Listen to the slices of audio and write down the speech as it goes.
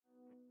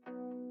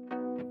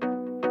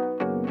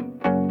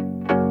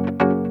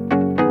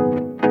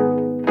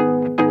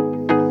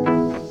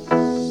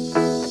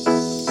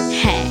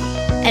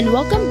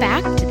and welcome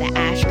back to the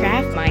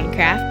Ashcraft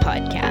MineCraft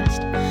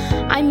podcast.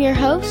 I'm your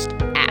host,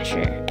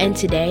 Asher, and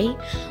today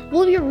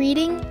we'll be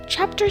reading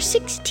Chapter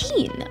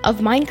 16 of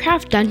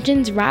MineCraft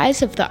Dungeons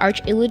Rise of the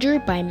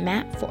Arch-Illager by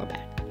Matt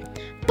Forbeck.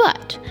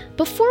 But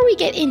before we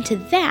get into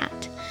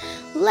that,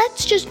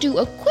 let's just do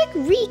a quick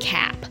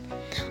recap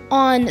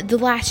on the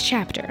last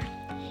chapter.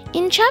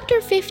 In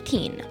Chapter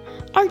 15,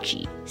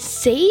 Archie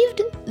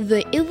saved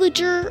the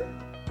Illager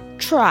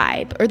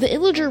tribe, or the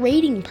Illager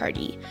raiding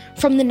party,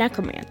 from the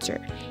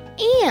necromancer.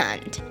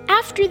 And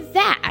after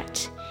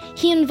that,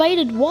 he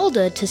invited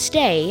Walda to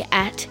stay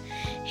at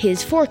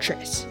his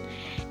fortress.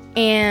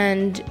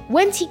 And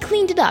once he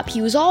cleaned it up,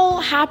 he was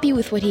all happy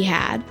with what he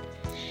had.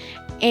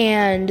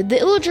 And the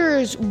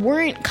Illagers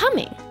weren't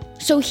coming.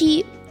 So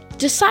he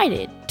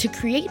decided to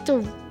create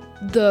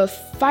the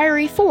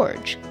fiery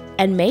forge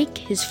and make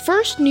his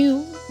first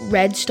new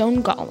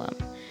redstone golem.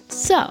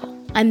 So,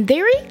 I'm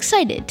very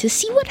excited to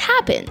see what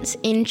happens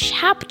in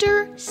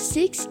Chapter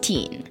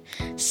 16.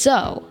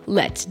 So,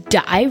 let's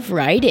dive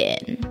right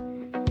in.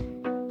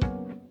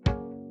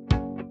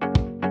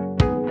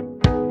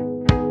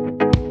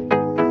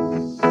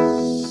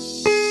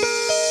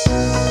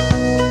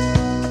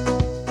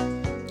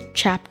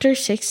 Chapter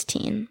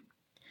 16.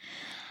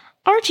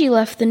 Archie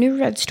left the new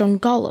redstone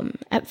golem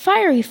at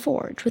Fiery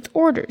Forge with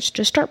orders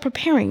to start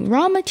preparing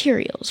raw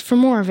materials for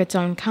more of its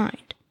own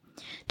kind.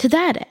 To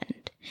that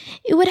end,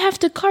 it would have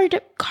to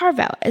carve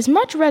out as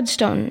much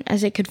redstone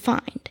as it could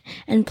find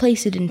and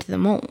place it into the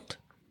mold.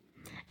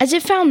 As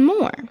it found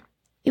more,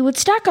 it would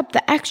stack up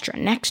the extra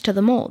next to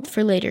the mold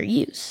for later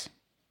use.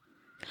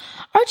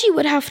 Archie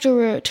would have to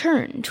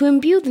return to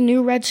imbue the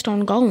new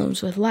redstone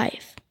golems with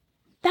life.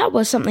 That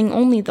was something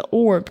only the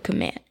orb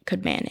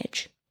could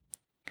manage.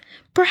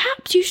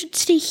 Perhaps you should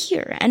stay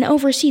here and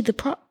oversee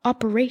the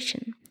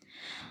operation.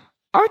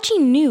 Archie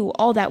knew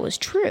all that was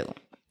true,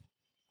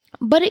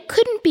 but it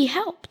couldn't be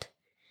helped.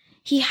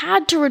 He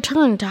had to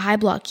return to High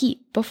Block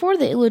Keep before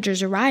the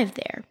Illagers arrived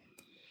there.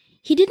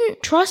 He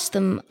didn't trust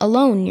them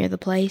alone near the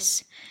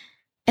place,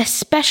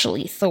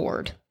 especially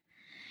Thord.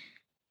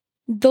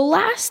 The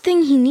last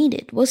thing he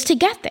needed was to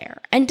get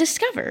there and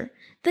discover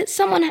that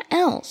someone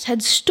else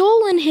had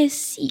stolen his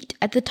seat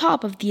at the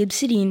top of the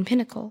obsidian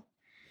pinnacle.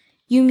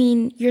 You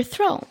mean your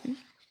throne?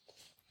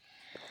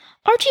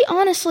 Archie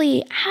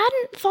honestly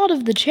hadn't thought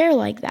of the chair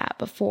like that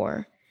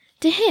before.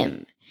 To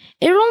him,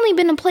 it had only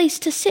been a place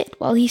to sit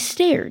while he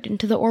stared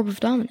into the orb of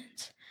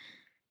dominance.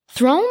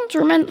 Thrones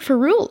were meant for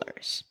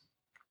rulers.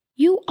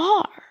 You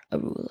are a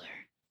ruler.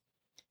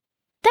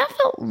 That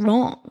felt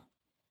wrong.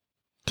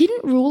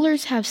 Didn't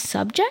rulers have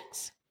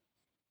subjects?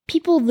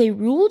 People they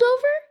ruled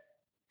over?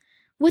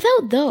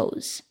 Without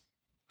those,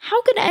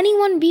 how could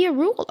anyone be a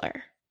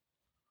ruler?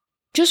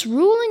 Just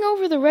ruling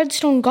over the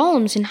redstone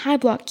golems in High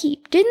Block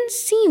Keep didn't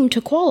seem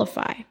to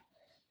qualify.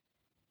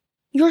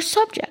 Your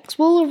subjects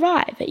will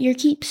arrive at your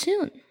keep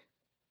soon.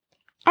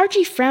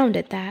 Archie frowned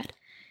at that.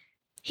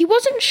 He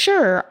wasn't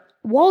sure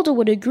Walda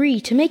would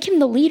agree to make him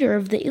the leader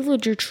of the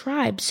Illager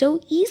tribe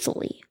so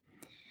easily.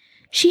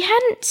 She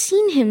hadn't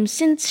seen him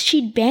since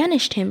she'd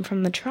banished him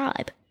from the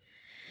tribe.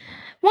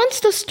 Once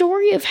the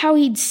story of how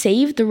he'd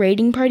saved the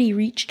raiding party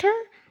reached her,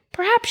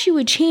 perhaps she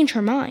would change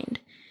her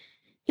mind.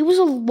 It was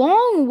a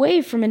long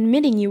way from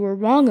admitting you were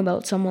wrong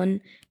about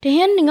someone to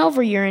handing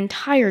over your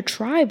entire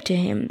tribe to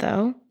him,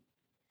 though.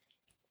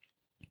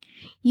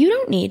 You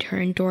don't need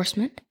her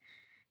endorsement.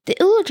 The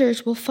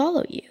Illagers will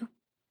follow you.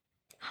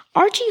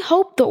 Archie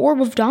hoped the orb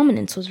of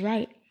dominance was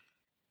right.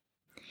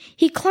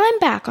 He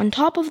climbed back on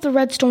top of the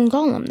redstone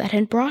golem that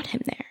had brought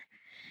him there,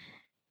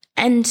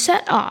 and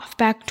set off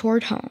back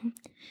toward home.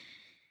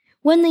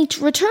 When they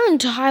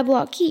returned to High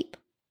Block Keep,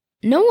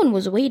 no one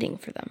was waiting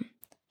for them.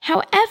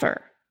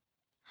 However,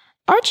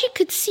 Archie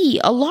could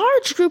see a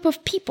large group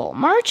of people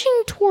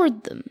marching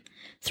toward them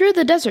through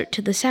the desert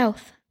to the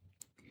south.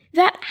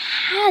 That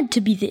had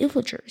to be the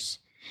Illagers.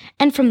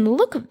 And from the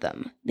look of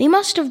them, they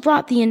must have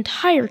brought the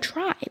entire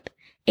tribe,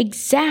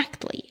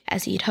 exactly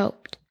as he'd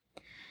hoped.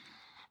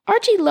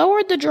 Archie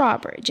lowered the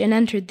drawbridge and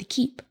entered the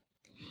keep.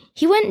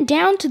 He went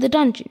down to the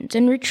dungeons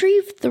and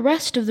retrieved the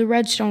rest of the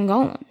redstone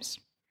golems.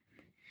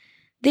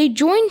 They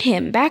joined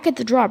him back at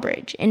the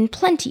drawbridge in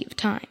plenty of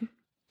time.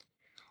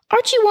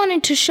 Archie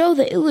wanted to show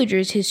the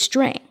Illagers his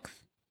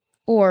strength,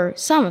 or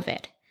some of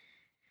it,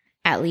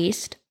 at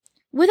least,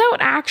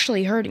 without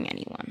actually hurting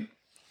anyone.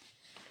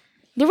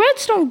 The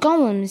redstone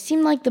golems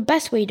seemed like the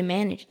best way to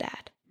manage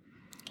that.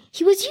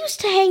 He was used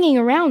to hanging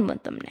around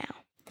with them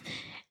now,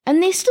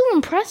 and they still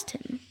impressed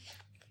him.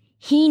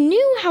 He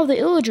knew how the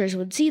Illagers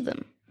would see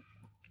them.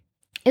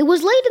 It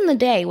was late in the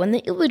day when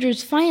the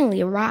Illagers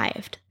finally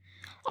arrived.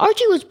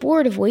 Archie was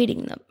bored of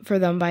waiting for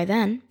them by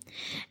then,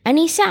 and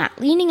he sat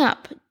leaning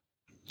up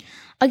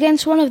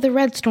against one of the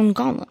redstone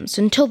golems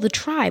until the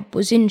tribe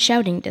was in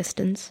shouting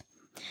distance.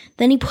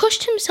 Then he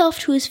pushed himself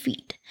to his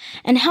feet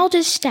and held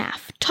his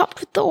staff, topped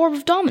with the orb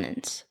of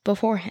dominance,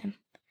 before him.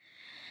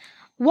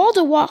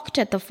 Walda walked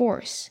at the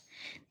force,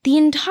 the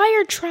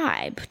entire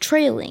tribe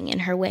trailing in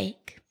her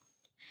wake.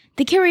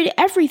 They carried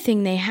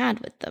everything they had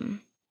with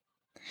them.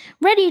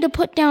 ready to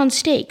put down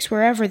stakes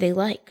wherever they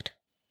liked,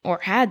 or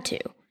had to,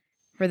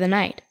 for the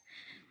night.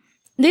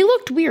 They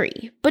looked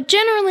weary, but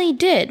generally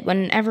did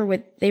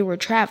whenever they were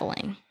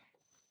traveling.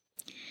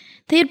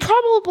 They had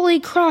probably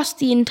crossed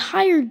the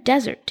entire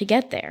desert to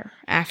get there,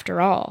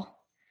 after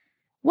all.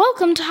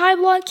 "Welcome to High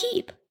Block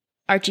Keep,"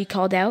 Archie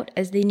called out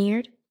as they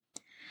neared.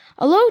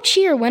 A low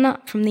cheer went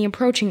up from the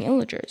approaching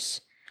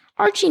Illagers.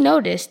 Archie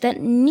noticed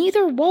that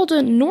neither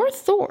Walda nor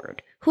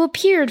Thord, who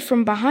appeared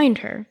from behind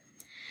her,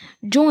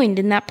 joined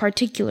in that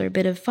particular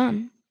bit of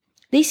fun.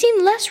 They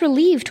seemed less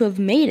relieved to have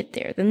made it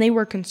there than they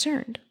were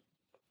concerned.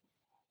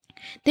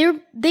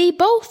 They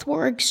both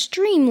wore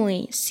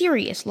extremely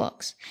serious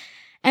looks,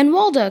 and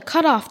Walda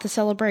cut off the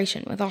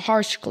celebration with a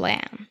harsh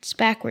glance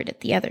backward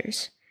at the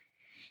others.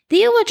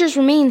 The Illagers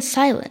remained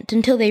silent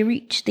until they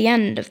reached the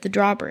end of the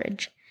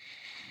drawbridge.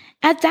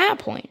 At that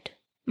point,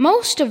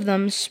 most of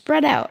them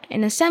spread out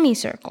in a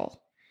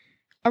semicircle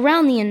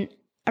around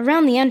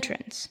the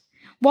entrance,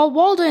 while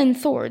Walda and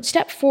Thord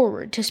stepped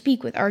forward to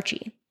speak with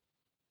Archie.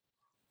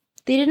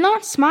 They did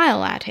not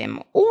smile at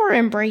him or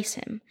embrace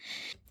him.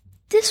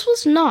 This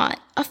was not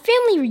a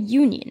family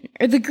reunion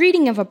or the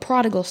greeting of a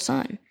prodigal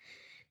son.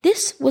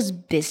 This was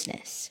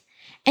business,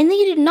 and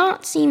they did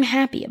not seem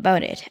happy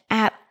about it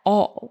at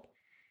all.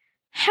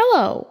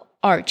 "Hello,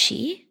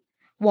 Archie,"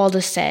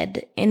 Walda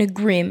said in a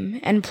grim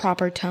and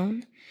proper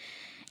tone.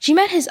 She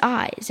met his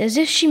eyes as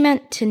if she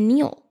meant for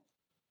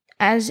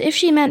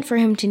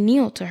him to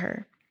kneel to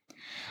her.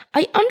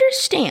 "I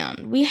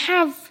understand we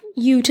have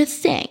you to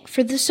thank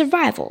for the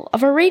survival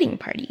of our raiding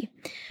party."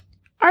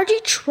 Archie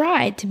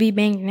tried to be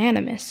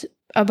magnanimous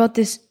about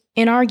this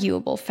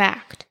inarguable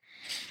fact.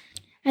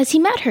 As he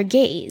met her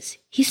gaze,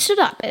 he stood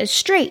up as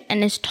straight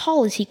and as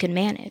tall as he could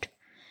manage.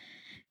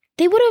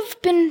 "They would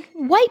have been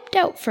wiped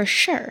out for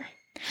sure.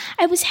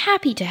 I was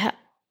happy to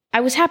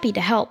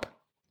help."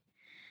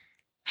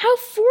 "How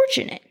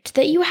fortunate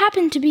that you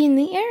happened to be in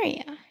the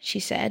area," she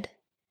said.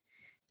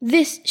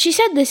 She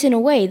said this in a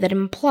way that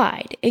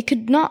implied it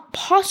could not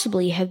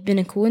possibly have been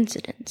a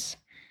coincidence.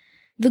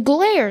 The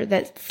glare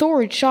that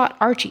Thord shot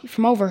Archie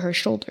from over her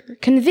shoulder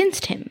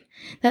convinced him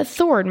that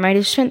Thord might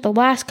have spent the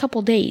last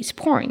couple days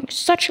pouring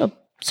such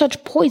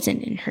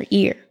poison in her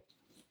ear.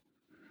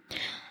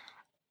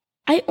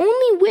 "I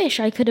only wish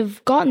I could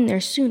have gotten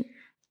there sooner.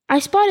 I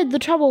spotted the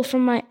trouble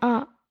from my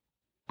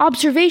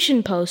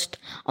observation post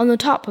on the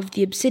top of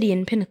the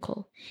obsidian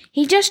pinnacle."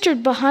 He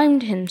gestured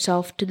behind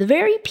himself to the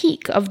very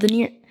peak of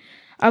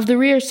the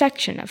rear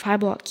section of High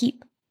Block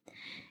Keep.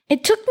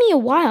 "It took me a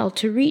while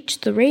to reach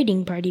the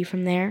raiding party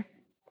from there."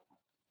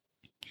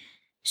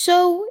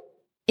 "So,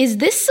 is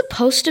this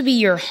supposed to be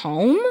your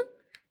home?"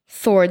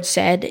 Thord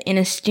said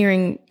in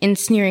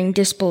sneering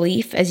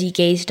disbelief as he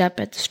gazed up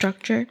at the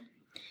structure.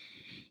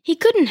 He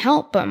couldn't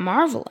help but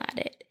marvel at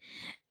it,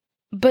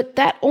 but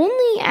that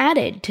only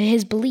added to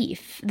his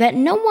belief that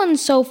no one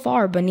so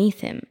far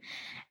beneath him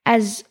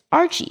as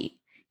Archie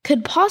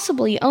could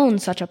possibly own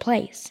such a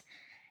place.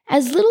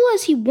 As little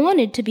as he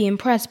wanted to be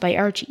impressed by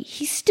Archie,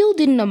 he still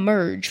didn't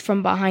emerge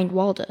from behind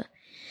Walda,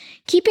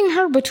 keeping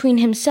her between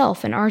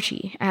himself and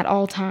Archie at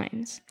all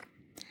times.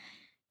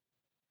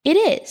 "It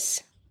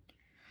is."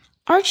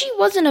 Archie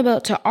wasn't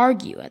about to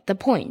argue at the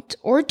point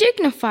or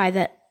dignify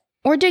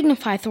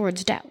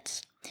Thord's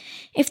doubts.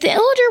 If the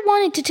Illager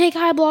wanted to take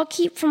High Block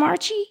Keep from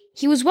Archie,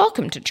 he was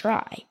welcome to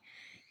try.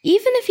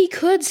 Even if he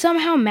could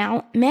somehow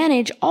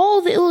manage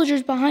all the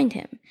Illagers behind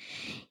him,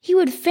 he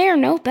would fare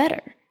no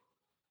better.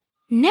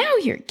 "Now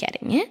you're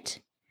getting it."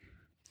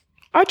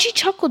 Archie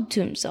chuckled to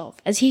himself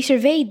as he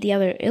surveyed the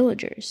other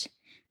Illagers.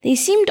 They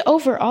seemed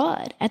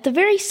overawed at the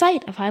very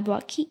sight of High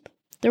Block Keep,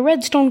 the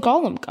redstone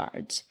golem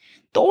guards,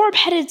 the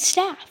orb-headed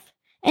staff,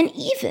 and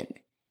even,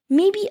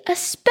 maybe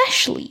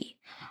especially,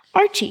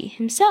 Archie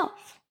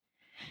himself.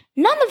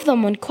 None of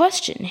them would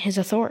question his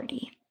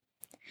authority.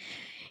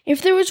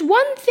 If there was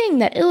one thing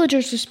that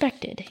Illagers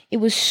respected, it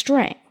was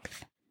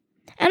strength,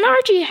 and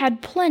Archie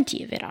had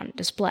plenty of it on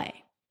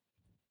display.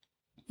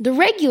 The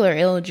regular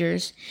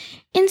Illagers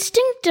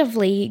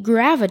instinctively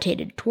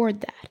gravitated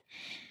toward that.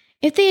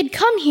 If they had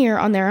come here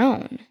on their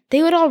own,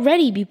 they would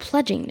already be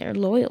pledging their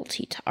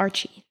loyalty to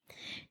Archie.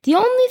 The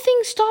only thing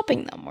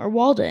stopping them were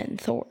Walda and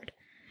Thord.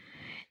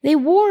 They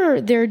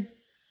wore their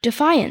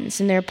defiance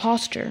in their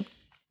posture.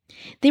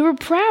 They were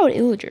proud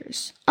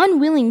Illagers,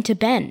 unwilling to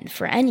bend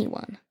for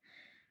anyone.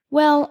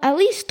 Well, at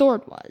least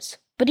Thord was,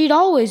 but he'd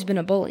always been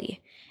a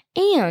bully,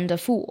 and a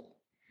fool.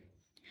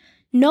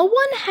 No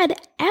one had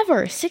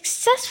ever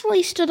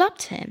successfully stood up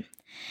to him,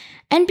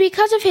 and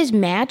because of his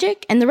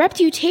magic and the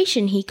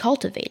reputation he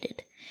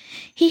cultivated,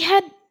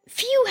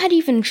 few had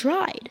even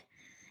tried.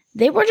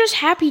 They were just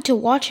happy to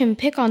watch him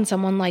pick on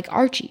someone like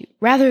Archie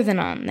rather than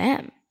on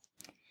them.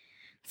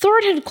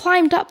 Thord had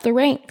climbed up the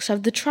ranks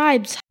of the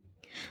tribe's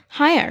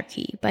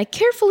hierarchy by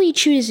carefully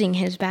choosing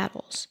his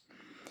battles.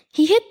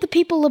 He hit the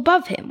people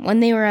above him when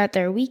they were at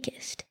their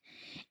weakest.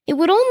 It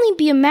would only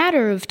be a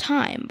matter of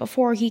time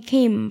before he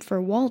came for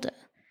Walda.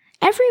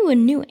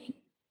 Everyone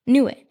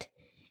knew it,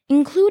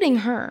 including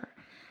her.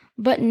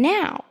 But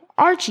now,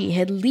 Archie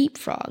had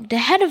leapfrogged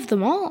ahead of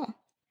them all.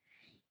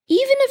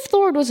 Even if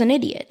Thord was an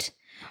idiot,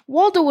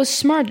 Walda was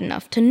smart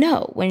enough to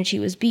know when she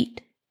was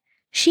beat.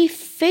 She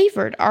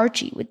favored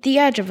Archie with the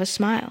edge of a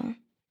smile.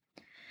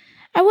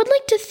 "I would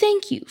like to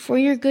thank you for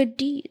your good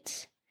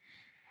deeds.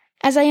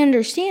 As I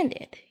understand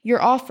it,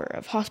 your offer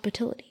of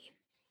hospitality.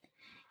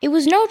 It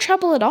was no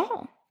trouble at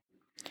all."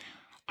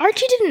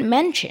 Archie didn't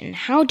mention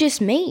how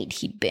dismayed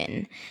he'd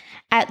been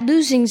at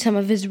losing some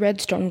of his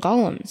redstone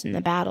golems in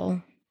the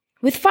battle.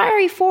 With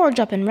Fiery Forge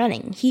up and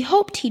running, he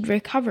hoped he'd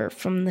recover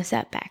from the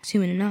setback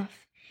soon enough.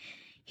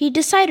 He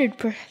decided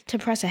to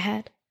press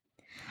ahead.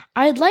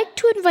 "I'd like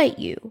to invite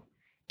you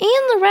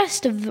and the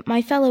rest of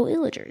my fellow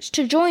Illagers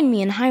to join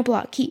me in High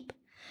Block Keep.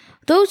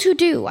 Those who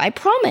do, I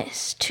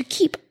promise to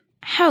keep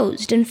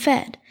housed and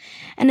fed,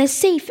 and as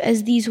safe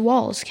as these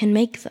walls can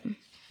make them."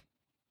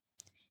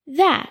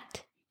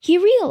 That, he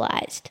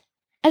realized,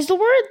 as the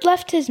word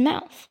left his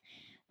mouth,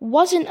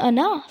 wasn't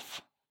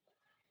enough.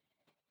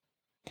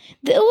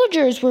 The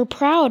Illagers were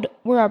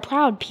a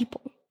proud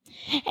people,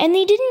 and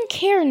they didn't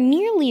care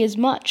nearly as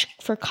much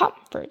for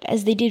comfort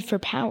as they did for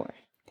power.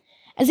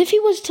 As if he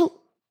was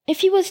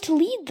to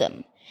lead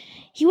them,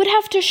 he would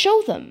have to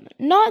show them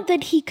not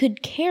that he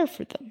could care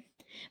for them,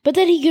 but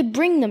that he could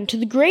bring them to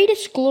the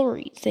greatest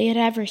glories they had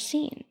ever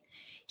seen.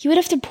 He would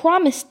have to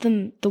promise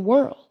them the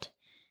world.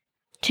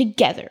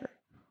 "Together,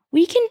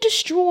 we can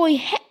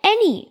destroy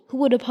any who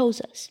would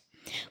oppose us.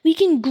 We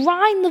can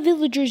grind the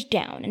villagers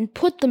down and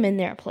put them in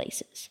their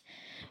places.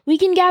 We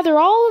can gather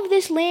all of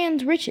this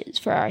land's riches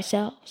for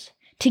ourselves.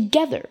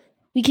 Together,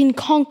 we can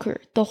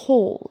conquer the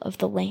whole of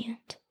the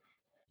land."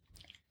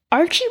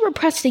 Archie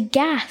repressed a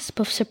gasp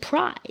of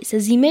surprise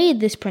as he made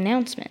this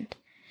pronouncement.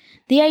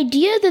 The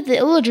idea that the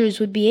Illagers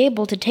would be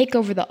able to take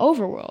over the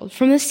overworld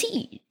from the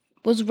sea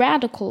was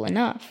radical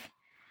enough.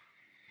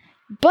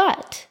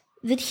 But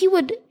that he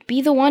would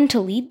be the one to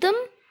lead them?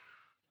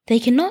 They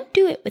cannot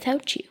do it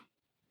without you.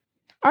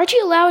 Archie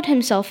allowed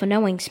himself a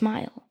knowing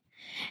smile,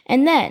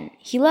 and then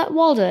he let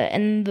Walda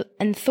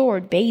and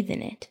Thord bathe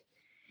in it.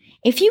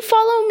 "If you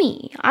follow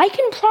me, I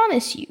can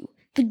promise you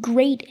the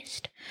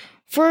greatest,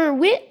 for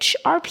which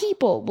our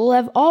people will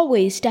have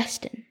always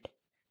destined,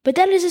 but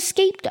that has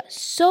escaped us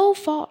so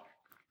far.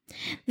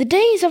 The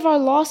days of our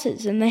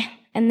losses at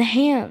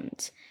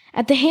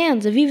the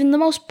hands of even the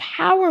most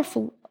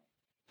powerful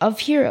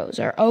of heroes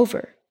are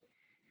over.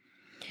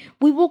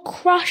 We will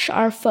crush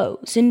our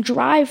foes and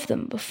drive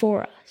them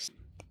before us.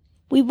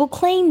 We will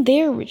claim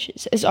their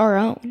riches as our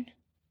own."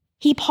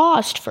 He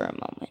paused for a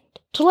moment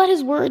to let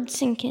his words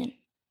sink in.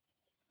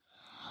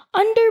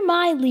 "Under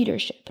my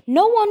leadership,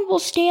 no one will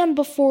stand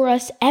before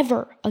us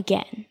ever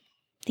again."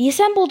 The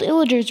assembled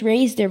Illagers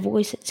raised their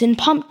voices and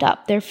pumped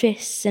up their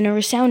fists in a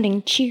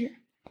resounding cheer.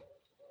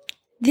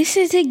 This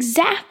is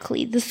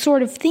exactly the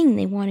sort of thing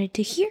they wanted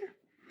to hear,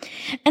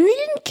 and they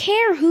didn't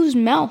care whose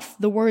mouth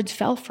the words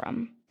fell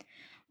from.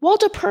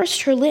 Walda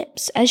pursed her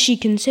lips as she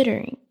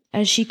considered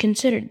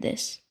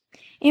this.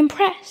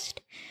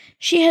 Impressed,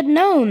 she had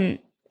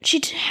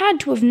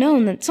to have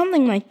known that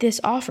something like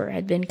this offer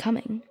had been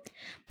coming,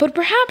 but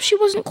perhaps she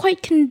wasn't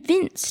quite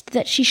convinced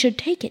that she should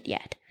take it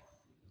yet.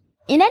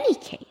 In any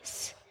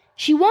case,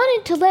 she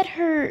wanted to let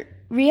her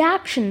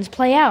reactions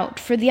play out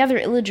for the other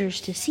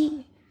Illagers to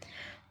see.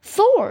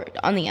 Thord,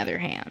 on the other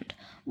hand,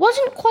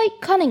 wasn't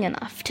quite cunning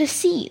enough to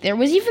see there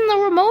was even the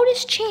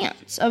remotest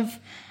chance of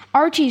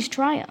Archie's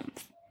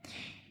triumph.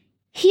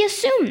 He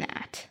assumed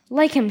that,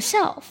 like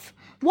himself,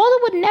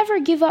 Walda would never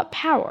give up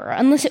power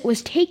unless it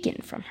was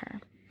taken from her.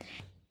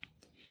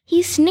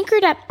 He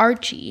snickered at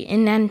Archie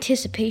in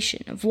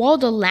anticipation of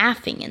Walda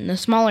laughing in the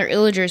smaller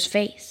Illager's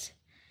face.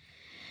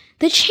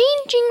 "The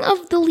changing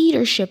of the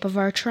leadership of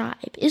our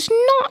tribe is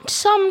not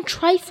some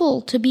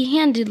trifle to be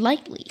handled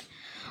lightly,"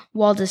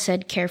 Walda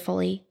said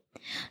carefully.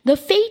 "The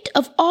fate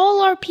of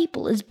all our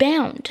people is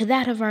bound to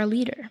that of our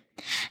leader,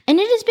 and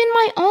it has been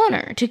my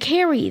honor to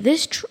carry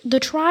the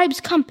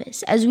tribe's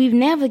compass as we've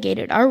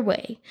navigated our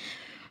way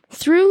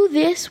through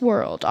this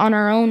world on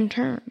our own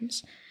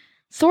terms."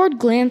 Thord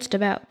glanced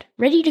about,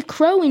 ready to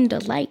crow in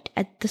delight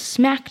at the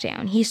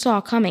smackdown he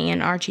saw coming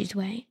in Archie's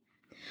way.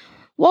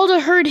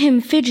 Walda heard him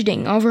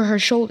fidgeting over her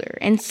shoulder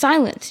and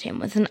silenced him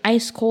with an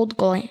ice-cold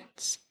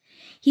glance.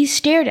 He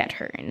stared at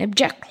her in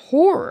abject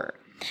horror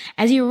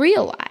as he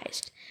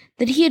realized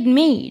that he had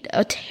made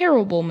a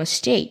terrible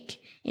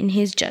mistake in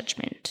his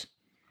judgment.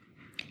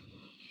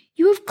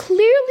 "You have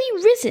clearly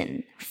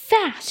risen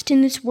fast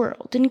in this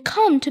world and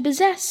come to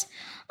possess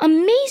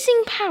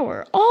amazing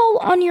power all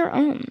on your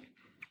own,"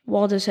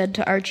 Walda said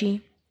to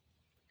Archie.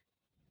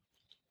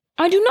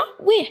 "I do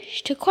not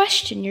wish to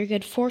question your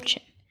good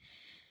fortune,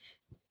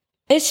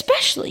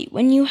 especially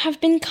when you have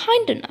been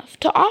kind enough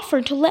to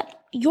offer to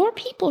let your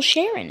people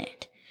share in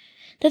it.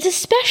 That's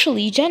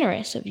especially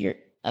generous of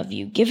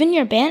you, given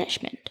your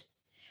banishment."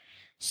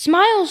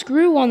 Smiles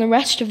grew on the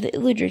rest of the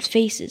Illagers'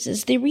 faces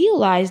as they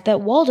realized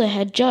that Walda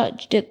had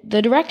judged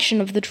the direction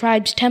of the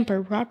tribe's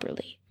temper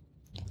properly.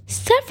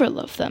 Several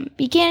of them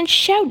began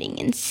shouting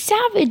in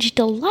savage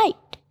delight.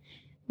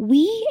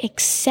 "We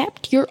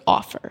accept your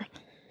offer."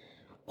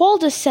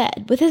 Walda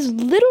said with as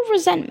little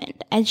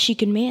resentment as she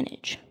could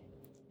manage.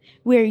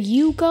 "Where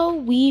you go,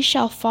 we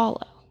shall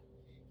follow."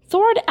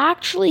 Thord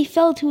actually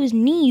fell to his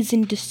knees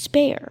in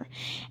despair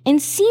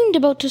and seemed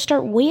about to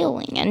start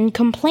wailing and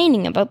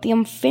complaining about the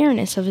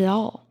unfairness of it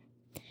all.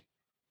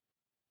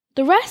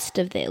 The rest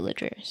of the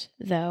Illagers,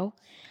 though,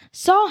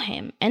 saw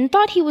him and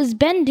thought he was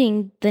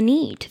bending the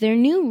knee to their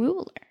new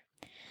ruler.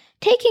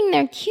 Taking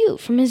their cue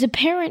from his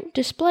apparent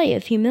display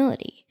of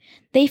humility,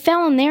 they fell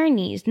on their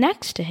knees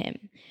next to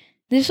him.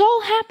 This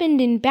all happened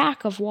in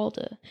back of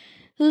Walda,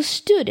 who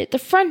stood at the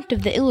front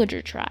of the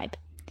Illager tribe.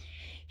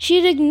 She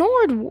had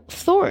ignored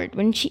Thord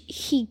when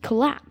he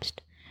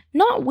collapsed,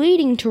 not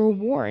waiting to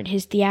reward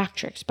his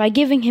theatrics by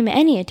giving him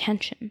any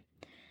attention.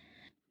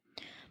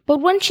 But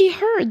when she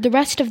heard the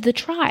rest of the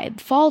tribe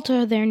fall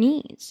to their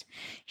knees,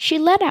 she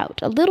let out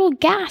a little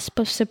gasp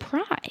of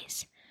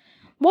surprise.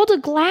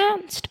 Walda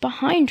glanced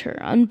behind her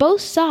on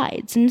both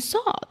sides and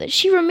saw that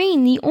she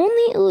remained the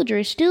only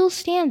Illager still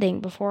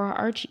standing before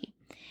Archie.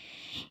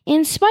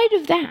 In spite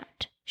of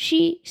that,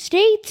 she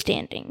stayed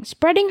standing,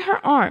 spreading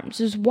her arms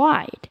as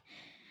wide,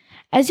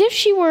 as if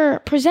she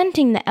were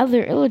presenting the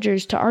other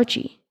Illagers to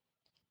Archie.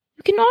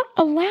 "You cannot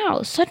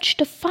allow such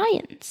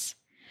defiance."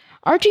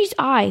 Archie's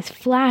eyes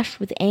flashed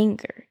with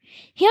anger.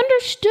 He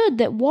understood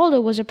that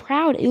Walda was a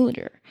proud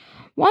Illager,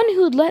 one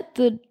who had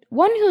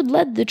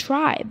led the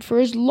tribe for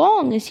as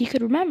long as he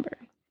could remember.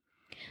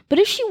 But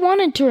if she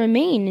wanted to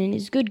remain in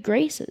his good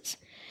graces,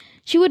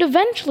 she would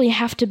eventually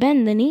have to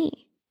bend the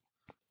knee.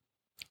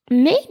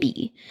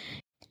 Maybe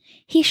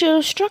he should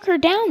have struck her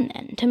down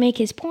then to make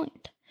his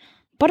point.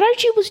 But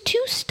Archie was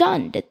too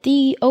stunned at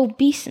the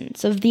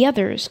obeisance of the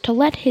others to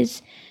let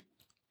his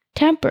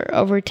temper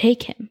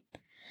overtake him.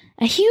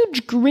 A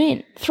huge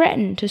grin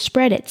threatened to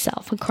spread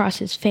itself across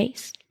his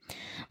face,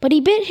 but he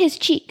bit his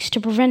cheeks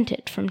to prevent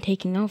it from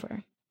taking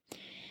over.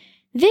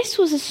 This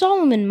was a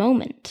solemn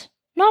moment,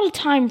 not a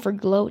time for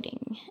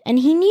gloating, and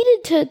he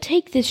needed to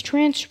take this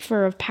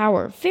transfer of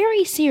power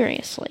very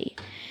seriously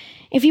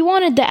if he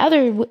wanted the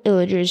other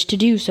Illagers to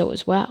do so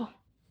as well.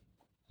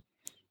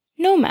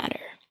 No matter.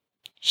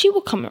 She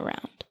will come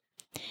around.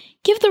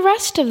 Give the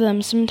rest of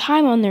them some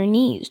time on their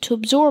knees to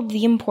absorb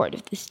the import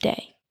of this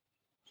day.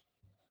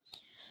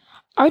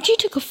 Archie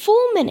took a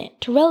full minute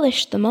to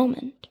relish the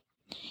moment.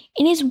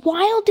 In his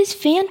wildest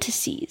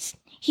fantasies,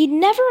 he'd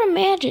never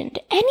imagined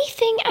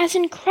anything as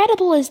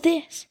incredible as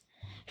this.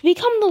 To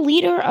become the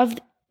leader of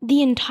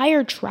the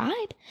entire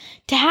tribe?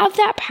 To have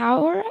that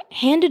power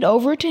handed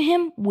over to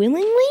him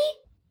willingly?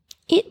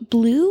 It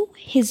blew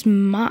his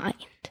mind.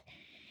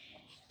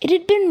 It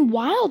had been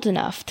wild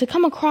enough to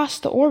come across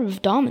the Orb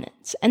of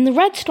Dominance and the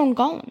redstone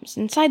golems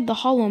inside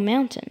the hollow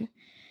mountain,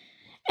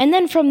 and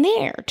then from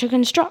there to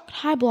construct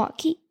High Block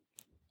Keep.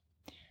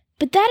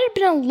 But that had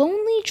been a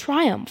lonely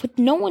triumph with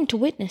no one to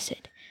witness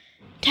it.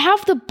 To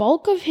have the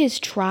bulk of his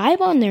tribe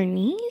on their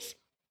knees,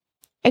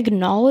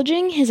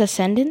 acknowledging his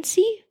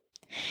ascendancy,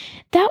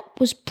 that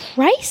was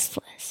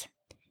priceless.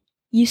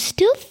 You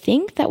still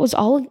think that was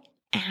all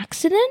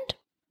accident?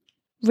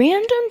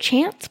 Random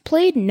chance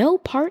played no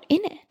part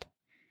in it.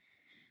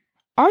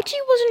 Archie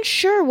wasn't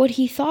sure what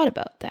he thought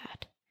about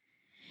that.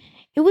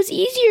 It was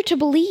easier to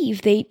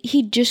believe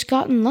he'd just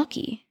gotten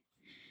lucky.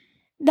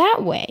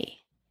 That way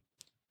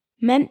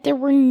meant there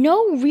were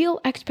no real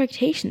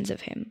expectations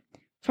of him,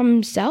 from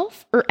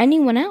himself or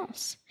anyone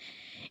else.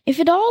 If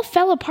it all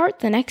fell apart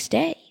the next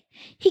day,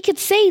 he could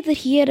say that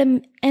he had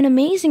an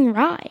amazing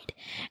ride,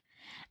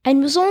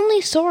 and was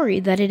only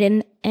sorry that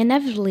it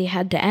inevitably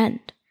had to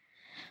end.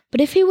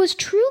 But if he was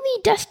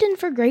truly destined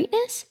for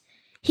greatness,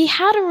 he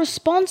had a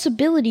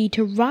responsibility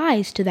to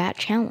rise to that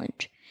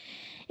challenge.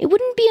 It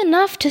wouldn't be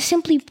enough to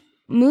simply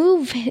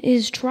move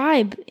his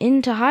tribe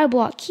into High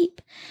Block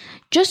Keep,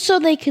 just so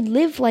they could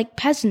live like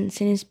peasants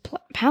in his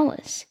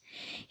palace.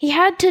 He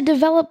had to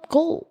develop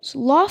goals,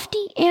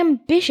 lofty,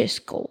 ambitious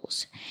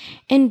goals,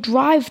 and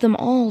drive them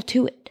all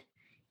to it.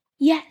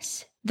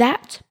 Yes,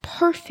 that's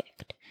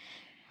perfect.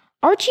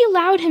 Archie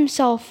allowed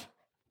himself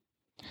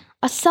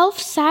a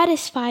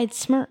self-satisfied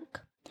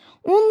smirk,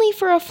 only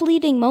for a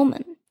fleeting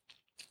moment,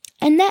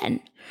 and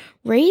then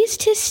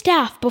raised his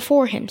staff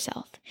before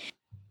himself,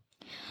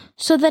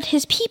 so that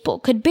his people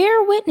could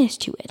bear witness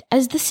to it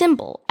as the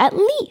symbol, at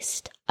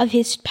least, of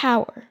his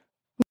power.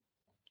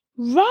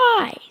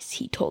 "Rise,"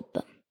 he told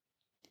them.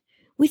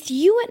 "With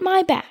you at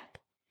my back,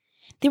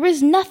 there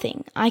is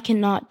nothing I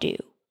cannot do.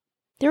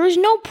 There is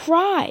no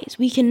prize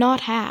we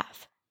cannot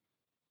have.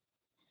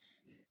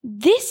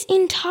 This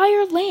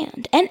entire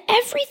land and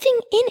everything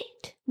in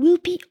it will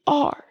be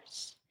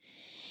ours."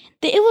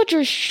 The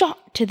Illagers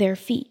shot to their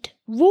feet,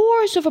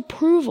 roars of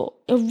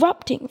approval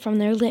erupting from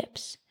their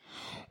lips.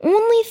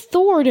 Only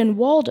Thord and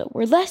Walda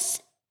were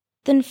less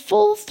than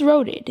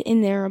full-throated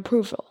in their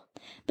approval,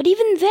 but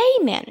even they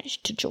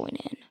managed to join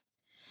in.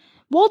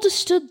 Walda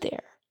stood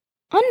there,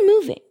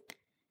 unmoving,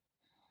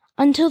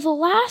 until the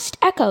last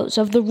echoes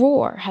of the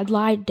roar had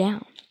died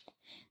down.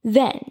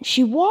 Then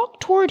she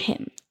walked toward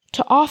him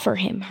to offer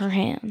him her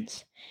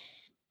hands.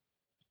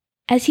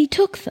 As he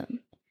took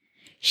them,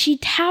 she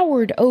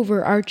towered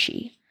over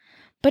Archie,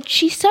 but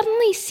she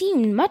suddenly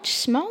seemed much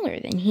smaller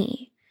than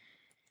he.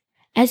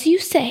 "As you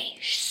say,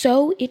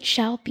 so it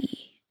shall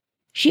be,"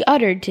 she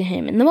uttered to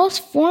him in the most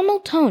formal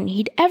tone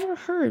he'd ever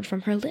heard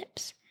from her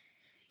lips.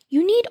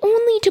 "You need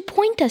only to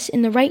point us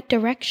in the right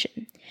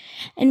direction,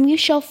 and we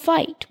shall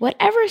fight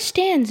whatever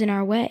stands in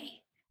our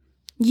way.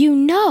 You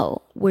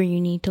know where you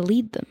need to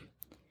lead them."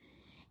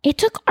 It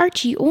took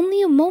Archie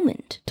only a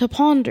moment to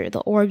ponder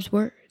the orb's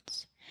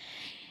words,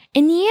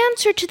 and the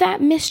answer to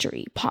that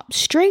mystery popped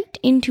straight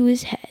into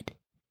his head.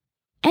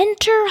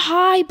 "Enter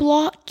High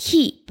Block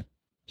Keep,"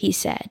 he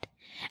said,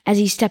 as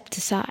he stepped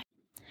aside,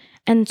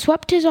 and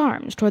swept his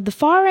arms toward the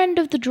far end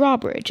of the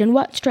drawbridge and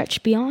what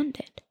stretched beyond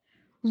it.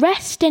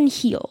 "Rest and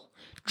heal,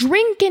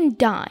 drink and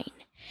dine,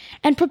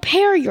 and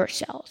prepare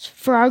yourselves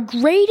for our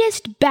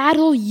greatest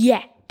battle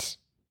yet."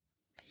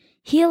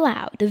 He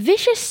allowed a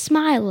vicious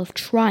smile of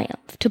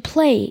triumph to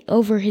play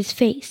over his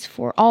face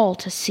for all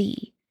to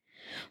see.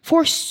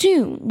 "For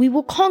soon we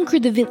will conquer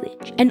the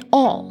village and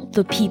all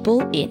the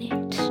people in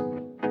it."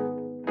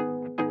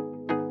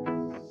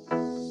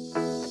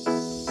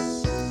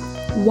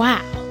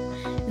 Wow,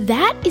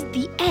 that is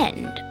the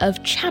end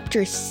of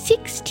chapter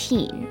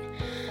 16.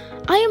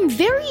 I am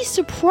very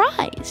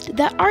surprised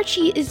that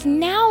Archie is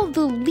now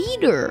the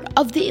leader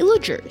of the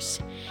Illagers.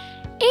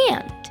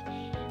 And,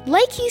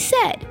 like he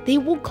said, they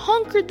will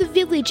conquer the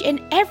village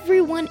and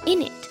everyone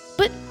in it.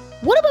 But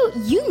what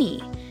about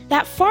Yumi,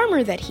 that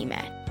farmer that he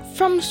met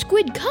from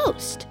Squid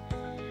Coast?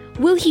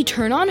 Will he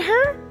turn on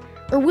her?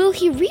 Or will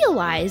he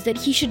realize that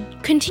he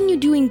should continue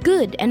doing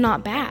good and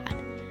not bad?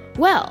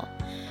 Well,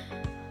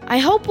 I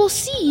hope we'll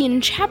see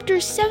in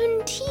chapter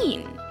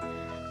 17.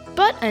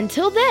 But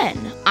until then,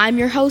 I'm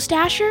your host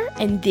Asher,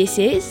 and this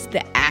is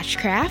the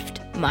Ashcraft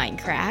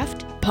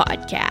MineCraft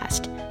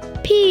podcast.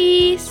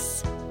 Peace!